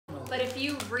but if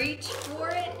you reach for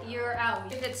it, you're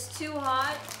out. If it's too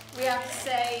hot, we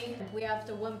have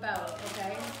to wimp out,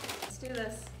 okay? Let's do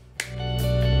this.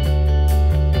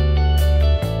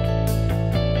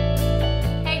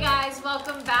 Hey guys,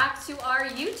 welcome back to our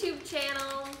YouTube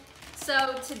channel.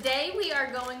 So today we are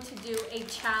going to do a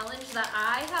challenge that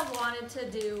I have wanted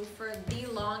to do for the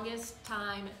longest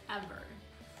time ever.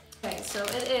 Okay, so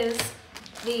it is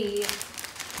the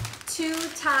 2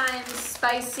 times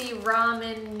spicy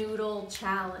ramen noodle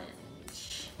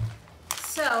challenge.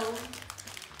 So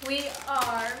we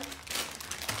are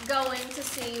going to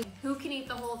see who can eat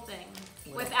the whole thing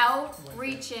without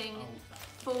reaching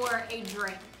for a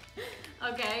drink.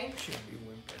 Okay?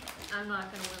 I'm not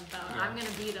gonna wimp out. Yeah. I'm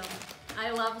gonna beat them.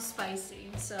 I love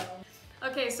spicy, so.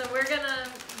 Okay, so we're gonna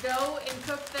go and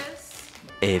cook this.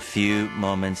 A few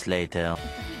moments later.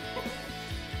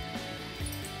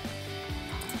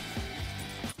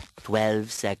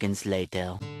 12 seconds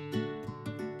later.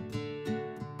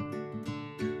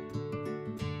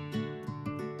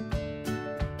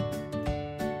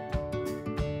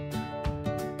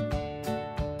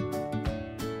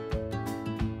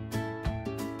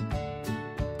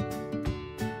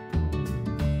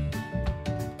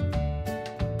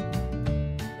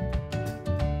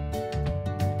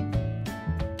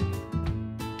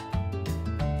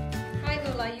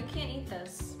 You can't eat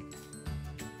this.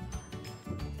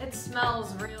 It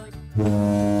smells really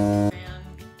man.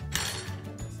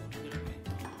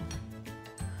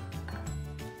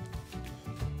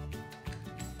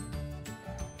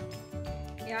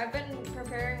 Yeah, I've been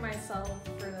preparing myself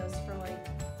for this for like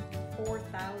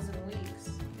 4,000 weeks.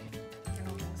 I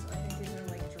don't think so. I think these are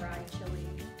like dry chili.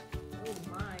 Oh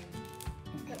my.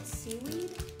 That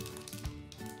seaweed?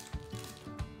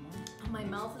 Oh, my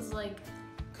mouth is like.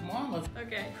 Come on, let's.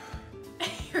 Okay.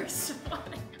 You're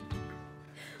sweating.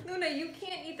 Luna, you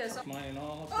can't eat this. Mine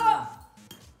all up. Oh!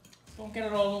 Don't get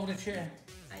it all over the chair.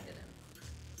 I didn't.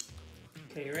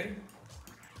 Okay, you ready?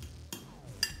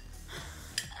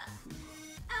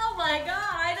 Oh my god,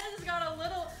 I just got a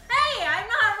little. Hey, I'm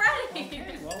not ready!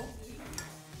 Okay, well.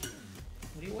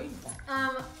 What are you waiting for?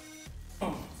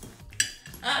 You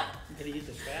gotta eat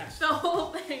this fast. The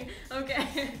whole thing.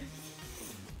 Okay.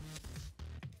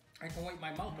 I can wipe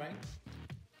my mouth, right?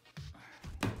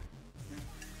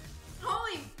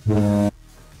 Holy.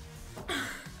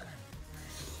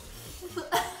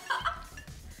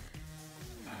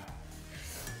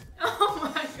 Oh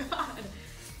my god.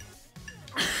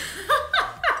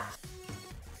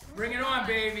 Bring it on,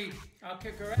 baby. I'll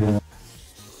kick her ass.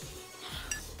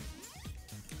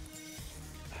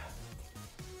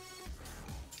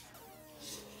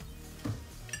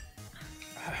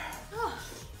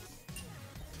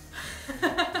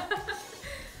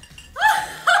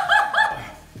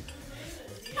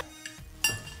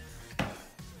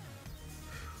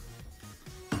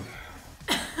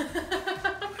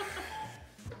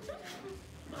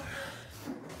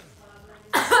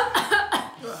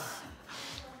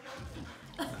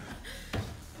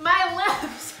 My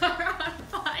lips are on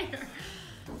fire.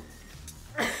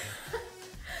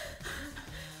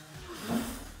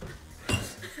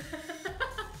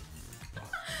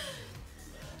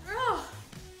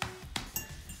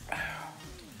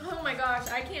 Oh my gosh,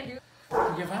 I can't do. You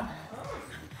give up?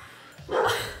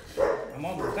 I'm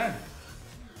almost done.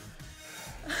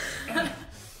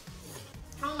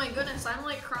 Oh my goodness, I'm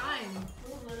like crying.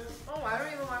 Oh, I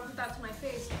don't even want to put that to my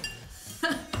face.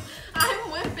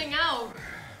 I'm whipping out.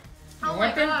 Oh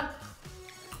my god.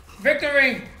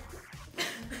 Victory!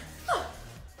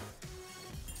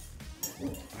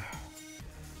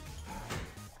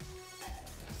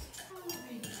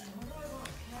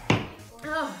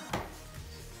 Oh.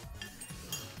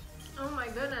 Oh my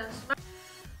goodness. I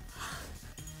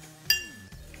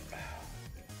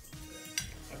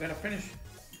gotta finish.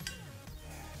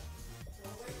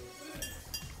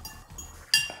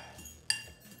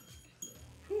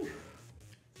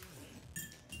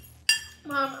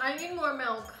 Mom, I need more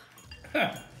milk.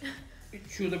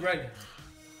 Chew the bread.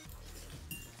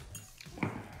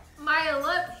 My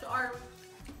lips are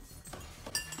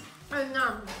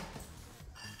numb.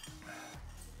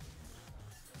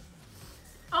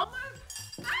 Oh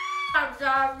my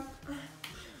god.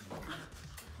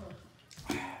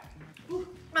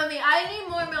 Mommy, I need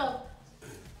more milk.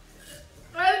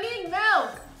 I need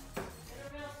milk.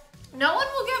 No one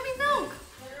will get me milk.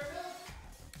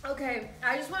 Okay,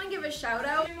 I just want to give a shout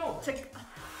out to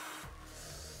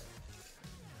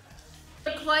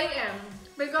Clayton,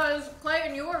 because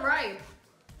Clayton, you were right.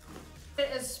 It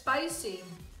is spicy.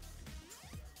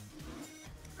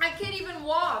 I can't even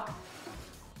walk.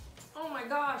 Oh my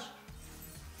gosh.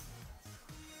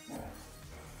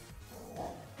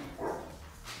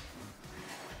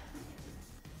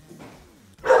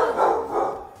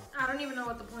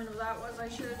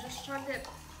 should have just chugged it.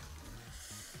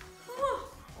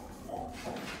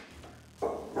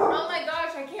 Oh my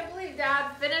gosh, I can't believe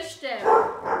Dad finished it.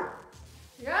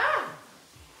 Yeah.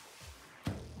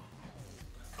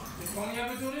 Did Tony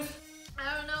ever do this?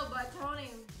 I don't know, but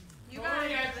Tony, you Tony, gotta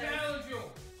I do this. challenge you.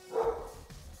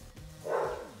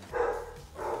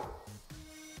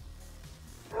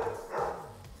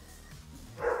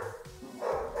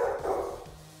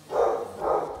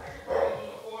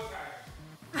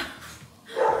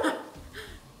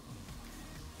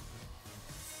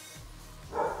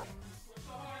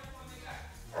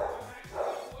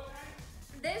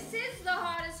 This is the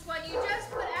hottest one. You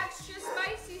just put extra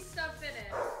spicy stuff in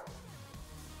it.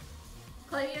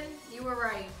 Clayton, you were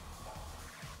right.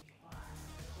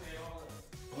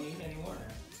 Don't eat any more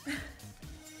now.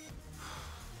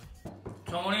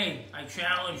 Tony, I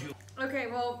challenge you. Okay,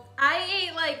 well, I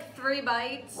ate like 3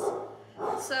 bites.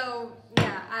 So,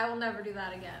 yeah, I will never do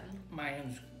that again. My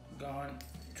hand's gone.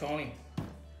 Tony,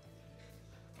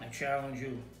 I challenge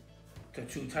you to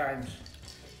 2 times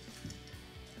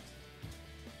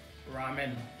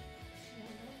ramen.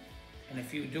 And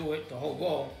if you do it, the whole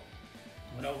bowl,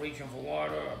 without reaching for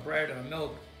water or bread or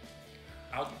milk,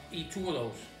 I'll eat 2 of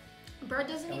those. Bread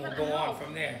doesn't And even we'll go on help.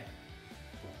 from there.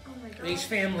 Oh my god. These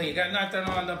family got nothing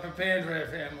on the prepared for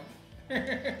family.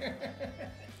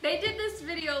 They did this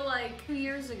video like 2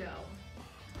 years ago.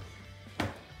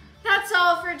 That's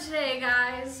all for today,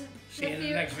 guys. See you in the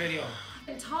next video.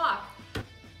 And talk.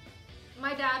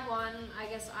 My dad won. I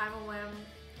guess I'm a win.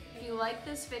 If you like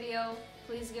this video,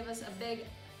 please give us a big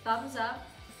thumbs up.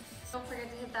 Don't forget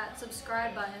to hit that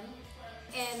subscribe button.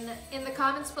 And in the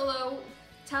comments below,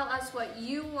 tell us what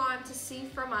you want to see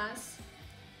from us.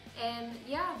 And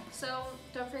yeah, so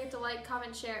don't forget to like,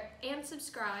 comment, share, and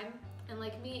subscribe. And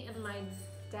like me and my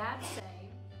dad say,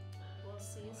 we'll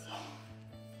see you soon.